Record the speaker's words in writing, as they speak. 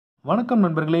வணக்கம்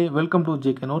நண்பர்களே, welcome to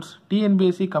JK notes.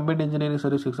 TNPSC combined engineering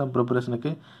service exam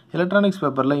ப்ரிப்பரேஷனுக்கு electronics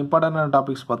பேப்பரில் இம்பார்ட்டண்டான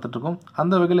டாபிக்ஸ் பார்த்துட்ருக்கோம்.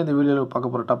 அந்த வகையில் இந்த வீடியோவில்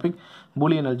பார்க்க போகிற டாபிக்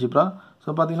பூலியன் அல்ஜிப்ரா.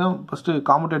 ஸோ பார்த்தீங்கன்னா first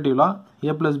காமுடேட்டிவ்லா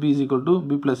a + b =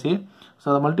 b + a. So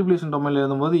அதை மல்டிப்ளிகேஷன் டொமைனில்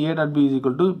எழுதும்போது a.b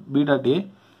 = b.a.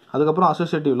 அதுக்கப்புறம்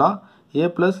அசோசியேட்டிவ்லா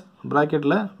a +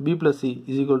 ப்ராக்கெட்டில் b + c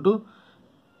 =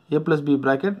 a + b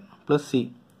bracket + c.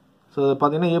 So அதை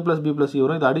பார்த்தீங்கன்னா a + b + c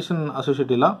வரும். இது அடிஷன்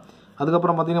அசோசியேட்டிவ்லா.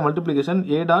 அதுக்கப்புறம் பார்த்தீங்கன்னா multiplication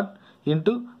a dot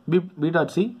into b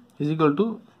dot c =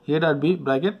 a dot b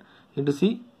bracket into c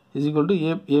 =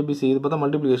 abc. இது பார்த்தா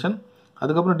மல்டிப்ளிகேஷன்.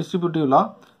 அதுக்கப்புறம் டிஸ்ட்ரிபியூட்டிவ்லா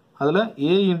அதில்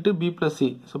a into b + c.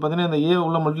 So பார்த்தீங்கன்னா இந்த a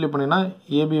உள்ள மல்டிப்ளை பண்ணிங்கன்னா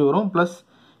ab வரும், ப்ளஸ்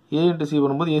a இன்ட்டு c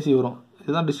வரும்போது ac வரும்.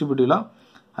 இதுதான் டிஸ்ட்ரிபியூட்டிவ்லா.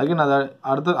 அகைன் அதை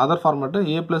அடுத்த other format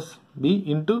a + b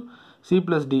into c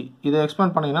 + d. இதை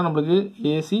எக்ஸ்பேண்ட் பண்ணிங்கன்னா நம்மளுக்கு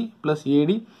ac +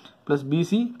 ad +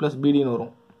 bc + bdன்னு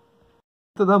வரும்.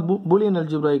 அடுத்ததான் பூலியன்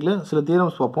அல்ஜிப்ராய்க்கில் சில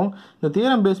தியரம்ஸ் பார்ப்போம். இந்த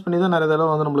தியரம் பேஸ் பண்ணி தான் நிறைய தடவை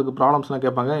வந்து நம்மளுக்கு ப்ராப்ளம்ஸ்லாம்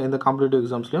கேட்பாங்க இந்த competitive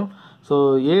எக்ஸாம்ஸ்லையும். So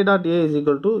a dot a =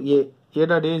 a, a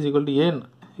dot a =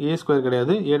 a square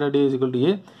கிடையாது, a dot a =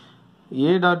 a,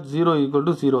 a dot 0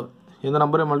 = 0. எந்த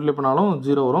நம்பரை மல்டிப்ளை பண்ணாலும்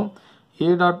 0 வரும்.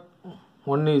 a dot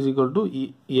 1 =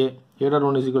 a, a dot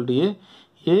 1 = a,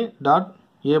 a dot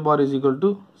a பார்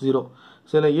 = 0.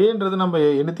 சில ஏன்றது நம்ம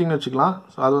எனிதிங்னு வச்சுக்கலாம்.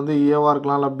 ஸோ அது வந்து ஏவாக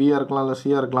இருக்கலாம், இல்லை பியாக இருக்கலாம், இல்லை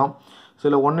சியாக இருக்கலாம்.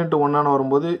 சில 1 × 1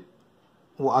 வரும்போது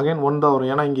அகைன் 1 தான் வரும்,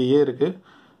 ஏன்னா இங்கே ஏ இருக்குது.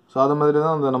 ஸோ அது மாதிரி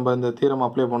தான் நம்ம இந்த தியரம்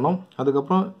அப்ளை பண்ணோம்.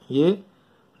 அதுக்கப்புறம் A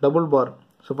double bar.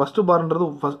 So first பார்ன்றது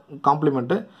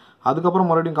compliment, அதுக்கப்புறம்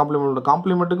மறுபடியும்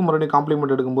காம்ப்ளிமெண்ட்டுக்கு மறுபடியும்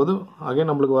காம்ப்ளிமெண்ட் எடுக்கும்போது அகைன்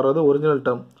நம்மளுக்கு வர்றது ஒரிஜினல்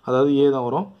டேர்ம், அதாவது ஏ தான்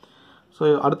வரும். ஸோ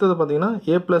அடுத்தது பார்த்தீங்கன்னா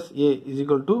a + a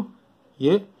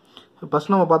 = a.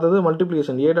 ஃபஸ்ட் நம்ம பார்த்தது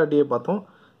மல்டிப்ளிகேஷன் a டாட் a பார்த்தோம்.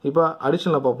 இப்போ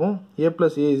அடிஷனில் பார்ப்போம். a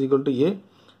 + a = a,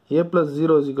 a +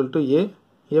 0 = a,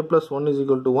 a + 1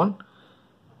 = 1,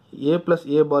 a +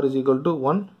 a bar =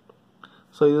 1.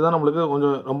 So இதுதான் நம்மளுக்கு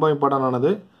கொஞ்சம் ரொம்ப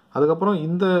இம்பார்ட்டண்டானது. அதுக்கப்புறம்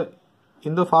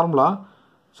இந்த ஃபார்முலா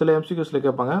சில எம்சிக்யூஸில்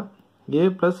கேட்பாங்க. a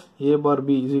 + a bar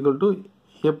b =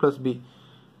 a + b.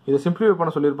 இதை சிம்பிளிஃபை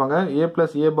பண்ண சொல்லியிருப்பாங்க. a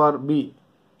 + a பார் b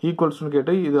ஈக்குவல்ஸ்னு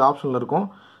கேட்டு இது ஆப்ஷனில் இருக்கும்.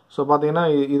 ஸோ பார்த்தீங்கன்னா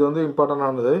இது வந்து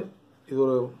இம்பார்ட்டண்டானது, இது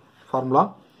ஒரு ஃபார்முலா.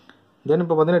 தென்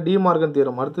இப்போ பார்த்தீங்கன்னா டிமார்கன்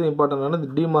தியரம். அடுத்து இம்பார்ட்டண்டானது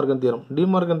டிமார்கன் தியரம்.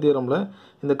 டிமார்கன் தியரமில்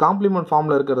இந்த காம்ப்ளிமெண்ட்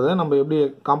ஃபார்மில் இருக்கிறத நம்ம எப்படி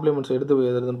காம்ப்ளிமெண்ட்ஸ் எடுத்து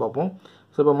எழுதுறதுன்னு பார்ப்போம்.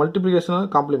 ஸோ இப்போ மல்டிப்ளிகேஷன்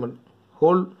காம்ப்ளிமெண்ட்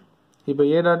ஹோல். இப்போ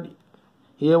a dot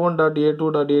a1 dot a2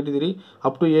 dot a3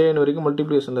 up to an வரைக்கும்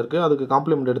மல்டிப்ளிகேஷனில் இருக்குது. அதுக்கு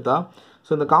காம்ப்ளிமெண்ட் எடுத்தால்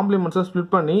ஸோ இந்த காம்ப்ளிமெண்ட்ஸை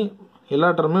ஸ்ப்ளிட் பண்ணி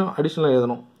எல்லா டேர்மும் அடிஷனல்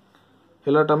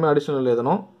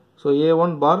எழுதணும். So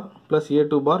a1 bar plus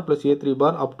a2 bar plus a3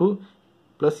 bar up to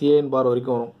plus an பார்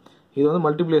வரைக்கும் வரும். இது வந்து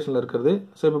மல்டிப்ளிகேஷனில் இருக்கிறது.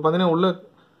 ஸோ இப்போ பார்த்தீங்கன்னா உள்ள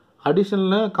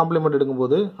அடிஷனில் காம்ப்ளிமெண்ட்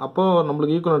எடுக்கும்போது அப்போ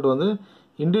நம்மளுக்கு ஈக்குவலண்ட் வந்து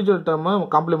இண்டிவிஜுவல் டேர்மை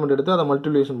காம்ப்ளிமெண்ட் எடுத்து அதை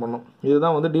மல்டிப்ளிகேஷன் பண்ணணும்.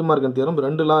 இதுதான் வந்து டிமார்கன் தியரம்.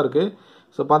 2 லா இருக்குது.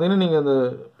 ஸோ பார்த்தீங்கன்னா நீங்கள் அந்த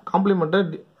காம்ப்ளிமெண்ட்டை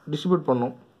டிஸ்ட்ரிபியூட்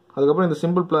பண்ணணும். அதுக்கப்புறம் இந்த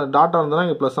சிம்பிள் டாட்டாக இருந்ததுன்னா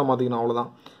இங்கே ப்ளஸ்ஸாக மாற்றிக்கணும், அவ்வளோதான்.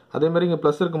 அதேமாதிரி இங்கே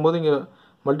ப்ளஸ் இருக்கும்போது இங்கே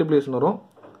மல்டிப்ளிகேஷன் வரும்.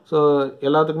 ஸோ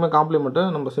எல்லாத்துக்குமே காம்ப்ளிமெண்ட்டை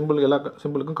நம்ம எல்லா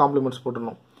சிம்பிளுக்கும் காம்ப்ளிமெண்ட்ஸ்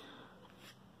போட்டுடணும்.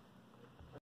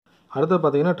 அடுத்து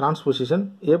பார்த்தீங்கன்னா transposition.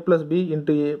 a + b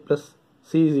 × a +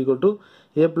 c =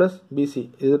 a + bc.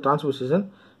 இது டிரான்ஸ்பொசிஷன்.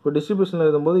 இப்போ டிஸ்ட்ரிபியூஷனில்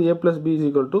எழுதும்போது a + b =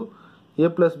 a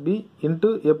 + b ×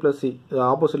 a + c. இது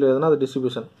ஆப்போசிட்டில் எழுதுனா அது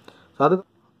டிஸ்ட்ரிபியூஷன். ஸோ அது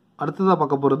அடுத்ததாக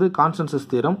பார்க்க போகிறது consensus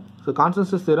theorem. So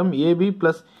consensus theorem ab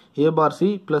 + a bar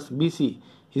c + bc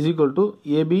 =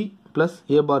 ab +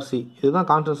 a bar c. இதுதான்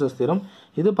கான்சென்சஸ் தியரம்.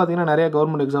 இது பார்த்தீங்கன்னா நிறைய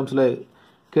கவர்மெண்ட் எக்ஸாம்ஸில்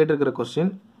கேட்டிருக்கிற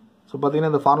கொஸ்டின். ஸோ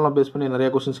பார்த்தீங்கன்னா இந்த ஃபார்முலா பேஸ் பண்ணி நிறைய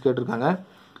கொஸ்டின்ஸ் கேட்டிருக்காங்க.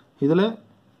 இதில்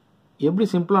எப்படி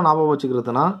சிம்பிளாக ஞாபகம்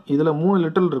வச்சுக்கிறதுனா இதில் 3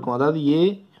 லிட்டல் இருக்கும், அதாவது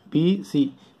ஏபிசி,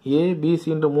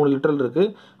 ஏபிசின்ற 3 லிட்டல்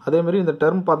இருக்குது. அதேமாதிரி இந்த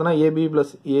டேர்ம் பார்த்தோன்னா ab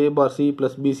 + a bar c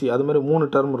 + bc, அதுமாதிரி 3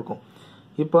 டேர்ம் இருக்கும்.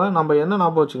 இப்போ நம்ம என்ன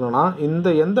ஞாபகம் வச்சுக்கணும்னா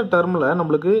எந்த டேர்மில்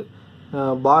நம்மளுக்கு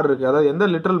பார் இருக்குது, அதாவது எந்த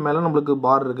லிட்டரல் மேலே நம்மளுக்கு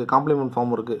பார் இருக்குது, காம்ப்ளிமெண்ட்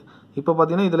ஃபார்ம் இருக்குது. இப்போ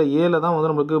பார்த்தீங்கன்னா இதில் ஏல தான்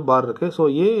வந்து நம்மளுக்கு பார் இருக்குது. ஸோ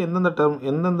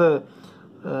எந்தெந்த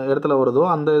இடத்துல வருதோ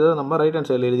அந்த இதை நம்ம ரைட்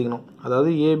ஹேண்ட் சைடில் எழுதிக்கணும்,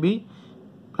 அதாவது ab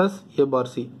 + a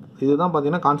பார் c. இதுதான்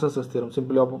பார்த்தீங்கன்னா கான்சென்சஸ் தியரம்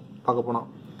சிம்பிளாக பார்க்க போனால்.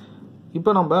 இப்போ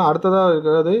நம்ம அடுத்ததாக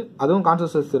இருக்கிறது அதுவும்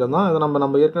கான்சென்சஸ் தியரம் தான். இதை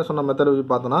நம்ம ஏற்கனவே சொன்ன மெத்தட் வச்சு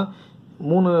பார்த்தோன்னா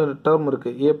 3 டேர்ம்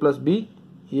இருக்குது, a + b,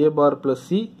 a bar +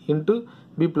 c ×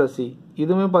 b + c.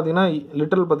 இதுவுமே பார்த்தீங்கன்னா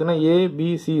லிட்டரல் பார்த்தீங்கன்னா a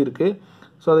b c இருக்குது.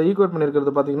 ஸோ அதை ஈக்குவேட்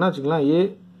பண்ணியிருக்கிறது பார்த்தீங்கன்னா வச்சுக்கலாம் a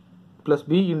 +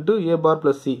 b × a bar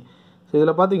 + c. So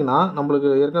இதில் பார்த்தீங்கன்னா நம்மளுக்கு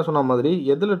ஏற்கனவே சொன்ன மாதிரி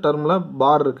எதில் டேர்மில்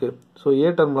பார் இருக்குது, ஸோ ஏ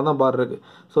டேர்மில் தான் பார் இருக்குது.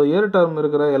 ஸோ ஏ டேர்ம்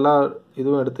இருக்கிற எல்லா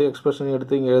இதுவும் எடுத்து எக்ஸ்பிரஷனையும்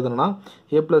எடுத்து இங்கே எழுதுனா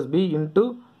a + b ×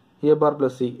 a bar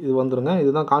 + c இது வந்துருங்க.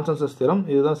 இதுதான் கான்சென்சஸ் தியரம்.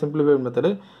 இதுதான் சிம்பிளிஃபைட்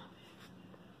மெத்தடு.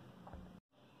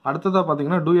 அடுத்ததாக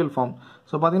பார்த்தீங்கன்னா டூயல் ஃபார்ம்.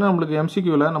 ஸோ பார்த்தீங்கன்னா நம்மளுக்கு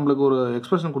எம்சிக்யூவில் நம்மளுக்கு ஒரு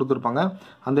எக்ஸ்பிரஷன் கொடுத்துருப்பாங்க.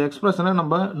 அந்த எக்ஸ்பிரஷனை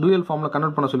நம்ம டூயல் ஃபார்மில்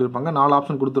கன்வெர்ட் பண்ண சொல்லியிருப்பாங்க. 4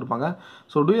 ஆப்ஷன் கொடுத்துருப்பாங்க.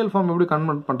 ஸோ டூயல் ஃபார்ம் எப்படி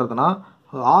கன்வெர்ட் பண்ணுறதுனா,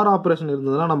 ஆர் ஆப்ரேஷன்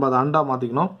இருந்ததுன்னா நம்ம அதை அண்டாக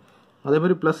மாற்றிக்கணும்.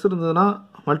 அதேமாதிரி ப்ளஸ் இருந்ததுன்னா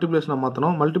மல்டிப்ளேஷனை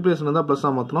மாற்றணும். மல்டிப்ளேஷன் இருந்தால்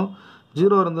ப்ளஸ்ஸாக மாற்றணும்.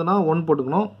 0 இருந்ததுன்னா 1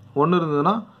 போட்டுக்கணும். 1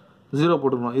 இருந்ததுன்னா 0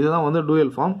 போட்டுக்கணும். இதுதான் வந்து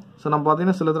டூயல் ஃபார்ம். ஸோ நம்ம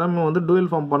பார்த்தீங்கன்னா சில திறமை வந்து டூயல்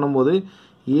ஃபார்ம் பண்ணும்போது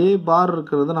ஏ பார்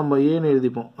இருக்கிறத நம்ம ஏன்னு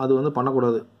எழுதிப்போம். அது வந்து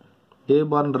பண்ணக்கூடாது. ஏ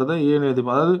பார்ன்றதை ஏன்னு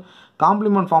எழுதிப்போம். அதாவது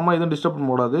காம்ப்ளிமெண்ட் ஃபார்மாக எதுவும் டிஸ்டர்ப்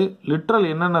பண்ணக்கூடாது. லிட்ரல்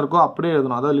என்னென்ன இருக்கோ அப்படியே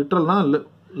எழுதணும். அதாவது லிட்ரல்னா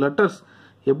லெட்டர்ஸ்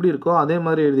எப்படி இருக்கோ அதே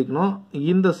மாதிரி எழுதிக்கணும்.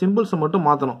 இந்த சிம்பிள்ஸை மட்டும்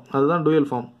மாற்றணும். அதுதான் டூயல்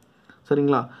ஃபார்ம்.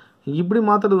 சரிங்களா? இப்படி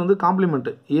மாற்றுறது வந்து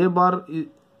compliment.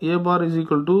 A bar is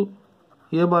equal to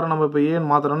ஏ பாரை நம்ம இப்போ ஏன்னு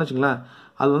மாற்றுறோம்னு வச்சுங்களேன்,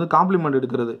 அது வந்து காம்ப்ளிமெண்ட்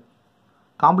எடுக்கிறது.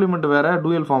 காம்ப்ளிமெண்ட் வேறு,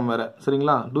 டூயல் ஃபார்ம் வேறு.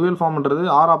 சரிங்களா? டூயல் ஃபார்ம்ன்றது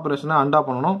ஆர் ஆப்ரேஷனை அண்டா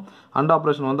பண்ணணும். அண்டா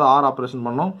ஆப்ரேஷன் வந்து ஆர் ஆப்ரேஷன்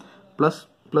பண்ணணும்.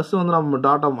 ப்ளஸ் வந்து நம்ம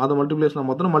டாட்டா அதை மல்டிப்ளேஷனாக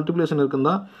மாற்றணும். மல்டிப்ளேஷன்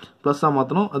இருக்குந்தா ப்ளஸ்ஸாக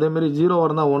மாற்றணும். அதேமாரி 0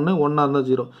 இருந்தால் 1, 1 இருந்தால்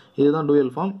 0. இதுதான்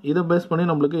டூயல் ஃபார்ம். இதை பேஸ் பண்ணி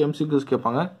நம்மளுக்கு எம்சிக்யூஸ்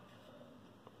கேட்பாங்க.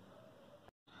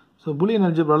 ஸோ பூலியன்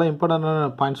அல்ஜிப்ராவில்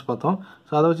இம்பார்ட்டண்டான பாயிண்ட்ஸ் பார்த்தோம்.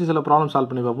 ஸோ அதை வச்சு சில ப்ராப்ளம்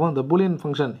சால்வ் பண்ணி பார்ப்போம். இந்த Boolean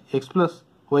function x plus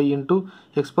y into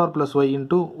x bar plus y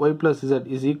into y plus z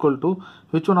is equal to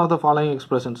which one of the following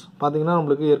expressions? பார்த்தீங்கன்னா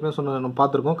நம்மளுக்கு ஏற்கனவே நம்ம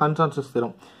பார்த்துருக்கோம் கன்சென்சஸ்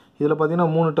தியரம். இதில் பார்த்தீங்கன்னா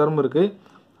 3 டேர்ம் இருக்குது,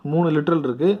 3 லிட்ரல்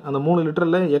இருக்குது. அந்த 3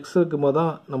 லிட்ரலில் எக்ஸுக்கு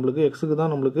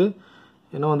தான் நம்மளுக்கு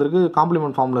என்ன வந்திருக்கு,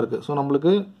 காம்ப்ளிமெண்ட் ஃபார்மில் இருக்குது. ஸோ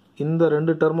நம்மளுக்கு இந்த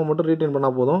 2 டேர்மை மட்டும் ரீட்டைன்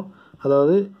பண்ணால் போதும்.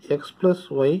 அதாவது x plus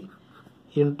y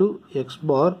into x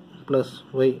bar plus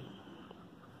y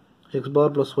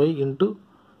into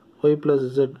y plus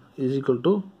z is equal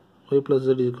to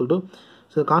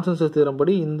so consensus theorem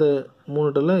படி இந்த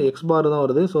 3 டேர்மில் x பார் தான்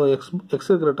வருது. ஸோ எக்ஸ்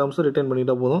இருக்கிற டேர்ம்ஸை ரிட்டைன்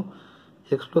பண்ணிட்டால் போதும்.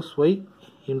 x plus y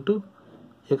into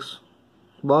x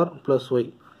bar plus y.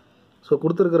 So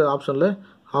கொடுத்துருக்கிற ஆப்ஷனில்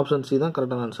ஆப்ஷன் சி தான்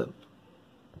கரெக்டான ஆன்சர்.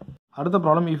 அடுத்த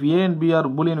problem, if a and b are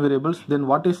boolean variables then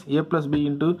what is a plus b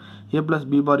into a plus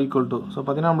b bar equal to? So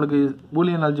பார்த்தீங்கன்னா நம்மளுக்கு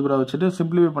Boolean algebra வச்சுட்டு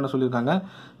simplify பண்ண சொல்லியிருக்காங்க.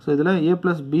 ஸோ இதில் a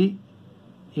plus b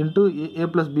into a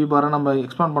plus b பாரை நம்ம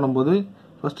expand பண்ணும்போது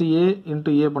first a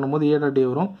into a பண்ணும்போது a டாட் a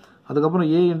வரும். அதுக்கப்புறம்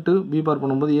a into b பார்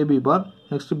பண்ணும்போது ab bar.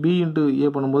 Next b into a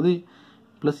பண்ணும்போது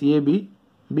plus ab,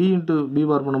 b into b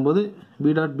பார் பண்ணும்போது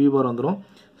b டாட் b பார் வந்துடும்.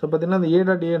 ஸோ பார்த்தீங்கன்னா இந்த a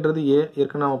டாட் aன்றது a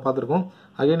ஏற்கனவே நம்ம பார்த்துருக்கோம்.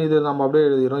 அகைன் இது நம்ம அப்படியே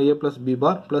எழுதிக்கிறோம், a plus b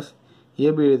bar plus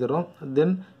ab எழுதிடுறோம்.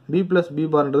 Then b plus b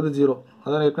பார்ன்றது 0.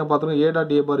 அதான் ஏற்கனவே பார்த்துருக்கோம், a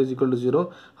dot a bar is equal to 0.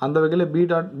 அந்த வகையில் b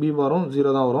டாட் b பாரும்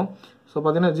 0 தான் வரும். ஸோ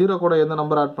பார்த்தீங்கன்னா 0 கூட எந்த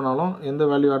நம்பர் ஆட் பண்ணாலும் எந்த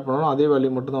வேல்யூ ஆட் பண்ணாலும் அதே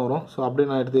வேல்யூ மட்டும் தான் வரும். ஸோ அப்படியே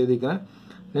நான் எடுத்து எழுதிக்கிறேன்.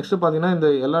 நெக்ஸ்ட்டு பார்த்தீங்கன்னா இந்த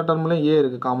எல்லா டேர்ம்லையும் ஏ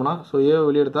இருக்குது காமனாக. ஸோ ஏ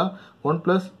வெளியே எடுத்தால் 1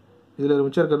 ப்ளஸ் இதில்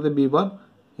மிச்சம் இருக்கிறது பி பார்,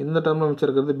 இந்த டேர்மில் மிச்சம்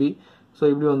இருக்கிறது பி. ஸோ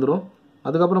இப்படி வந்துடும்.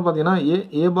 அதுக்கப்புறம் பார்த்தீங்கன்னா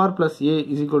ஏ bar plus A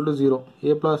is equal to 0,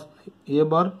 A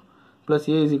bar plus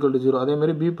A is equal to 0.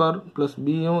 அதேமாதிரி பி பார் ப்ளஸ்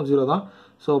பியும் 0 தான்.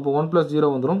 ஸோ இப்போ 1 ப்ளஸ்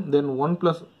 0 வந்துடும். தென் 1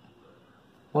 ப்ளஸ்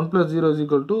 0 இஸ்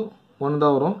ஈக்குவல் டு 1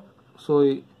 தான் வரும். ஸோ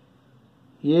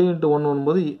ஏ இன்ட்டு 1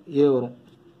 வரும்போது ஏ வரும்.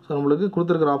 ஸோ நம்மளுக்கு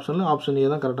கொடுத்துருக்கிற ஆப்ஷனில் ஆப்ஷன் ஏ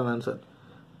தான் கரெக்டான ஆன்சர்.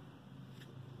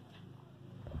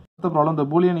 அடுத்த problem, the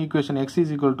Boolean equation x is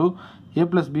equal to a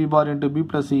plus b bar into b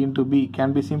plus c into b can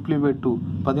be simplified to.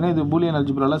 பார்த்தீங்கன்னா இது பூலியன்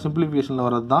அல்ஜிப்ரால சிம்பிளிஃபிகேஷனில்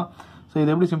வரது தான். ஸோ இது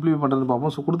எப்படி சிம்பிளிஃபை பண்ணுறதுன்னு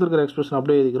பார்ப்போம். ஸோ கொடுத்துருக்கிற எக்ஸ்பிரஷன்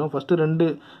அப்படியே எழுதிக்கிறோம். ஃபஸ்ட்டு 2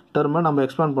 டேர்மை நம்ம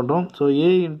எக்ஸ்பேண்ட் பண்ணுறோம். ஸோ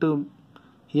a இன்ட்டு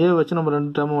a வச்சு நம்ம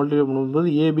 2 டேர்மை மல்டிப்ளை பண்ணும்போது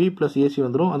ab ப்ளஸ் ac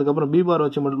வந்துடும். அதுக்கப்புறம் b பார்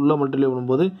வச்சு உள்ள மல்டிப்ளை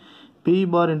பண்ணும்போது p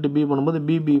பார் இன்ட்டு b பண்ணும்போது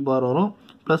b பார் வரும்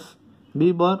ப்ளஸ்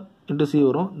b பார் இன்ட்டு c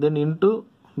வரும். தென் இன்ட்டு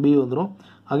b வந்துடும்.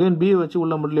 அகைன் b வச்சு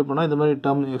உள்ள மல்டிப்ளை பண்ணால் இந்த மாதிரி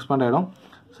டேர்ம் எக்ஸ்பேண்ட் ஆகிடும்.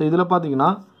 ஸோ இதில் பார்த்தீங்கன்னா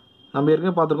நம்ம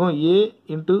ஏற்கனவே பார்த்துருக்கோம் a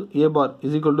into a bar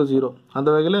is equal to 0. அந்த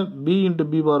வகையில் b இன்ட்டு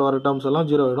b பார் வர டேர்ம்ஸ் எல்லாம்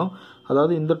 0 ஆகிடும்.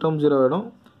 அதாவது இந்த டேர்ம் 0 ஆகிடும்,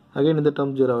 அகைன் இந்த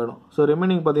டேர்ம் 0 ஆகிடும். ஸோ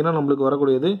ரிமைனிங் பார்த்தீங்கன்னா நம்மளுக்கு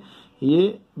வரக்கூடியது a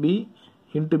b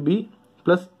into b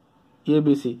plus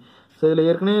abc. So இதில்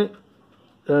ஏற்கனவே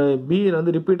b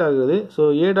வந்து ரிப்பீட் ஆகுது. So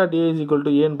a dot a is equal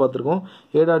to ஏன்னு பார்த்துருக்கோம்,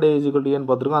 a dot a is equal to ஏன்னு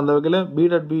பார்த்துருக்கோம். அந்த வகையில்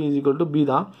b dot b is equal to b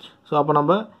தான். ஸோ அப்போ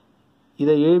நம்ம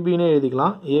இதை ஏபினே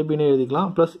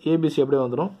எழுதிக்கலாம் ப்ளஸ் ஏபிசி அப்படியே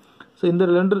வந்துடும். ஸோ இந்த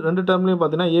ரெண்டு டேர்ம்லையும்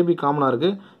பார்த்தீங்கன்னா ஏபி காமனாக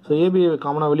இருக்குது. ஸோ ஏபி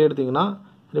காமனாக வெளியே எடுத்திங்கன்னா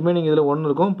ரிமைனிங் இதில் 1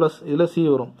 இருக்கும் ப்ளஸ் இதில் சி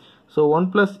வரும். So 1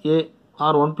 plus A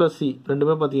R 1 plus C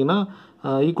ரெண்டுமே பார்த்தீங்கன்னா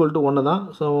ஈக்குவல் டு 1 தான்.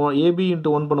 ஸோ ஏபி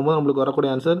இன்ட்டு 1 பண்ணும்போது நம்மளுக்கு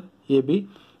வரக்கூடிய ஆன்சர் ஏபி.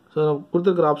 ஸோ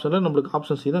கொடுத்துருக்கிற ஆப்ஷனில் நம்மளுக்கு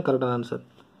ஆப்ஷன் சி தான் கரெக்டான ஆன்சர்.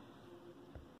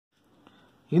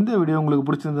 இந்த வீடியோ உங்களுக்கு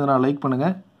பிடிச்சிருந்ததுன்னா லைக்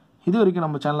பண்ணுங்கள். இது வரைக்கும்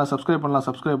நம்ம சேனலை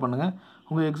சப்ஸ்கிரைப் பண்ணுங்கள்.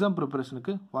 உங்கள் எக்ஸாம்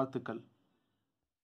ப்ரிப்பரேஷனுக்கு வாழ்த்துக்கள்.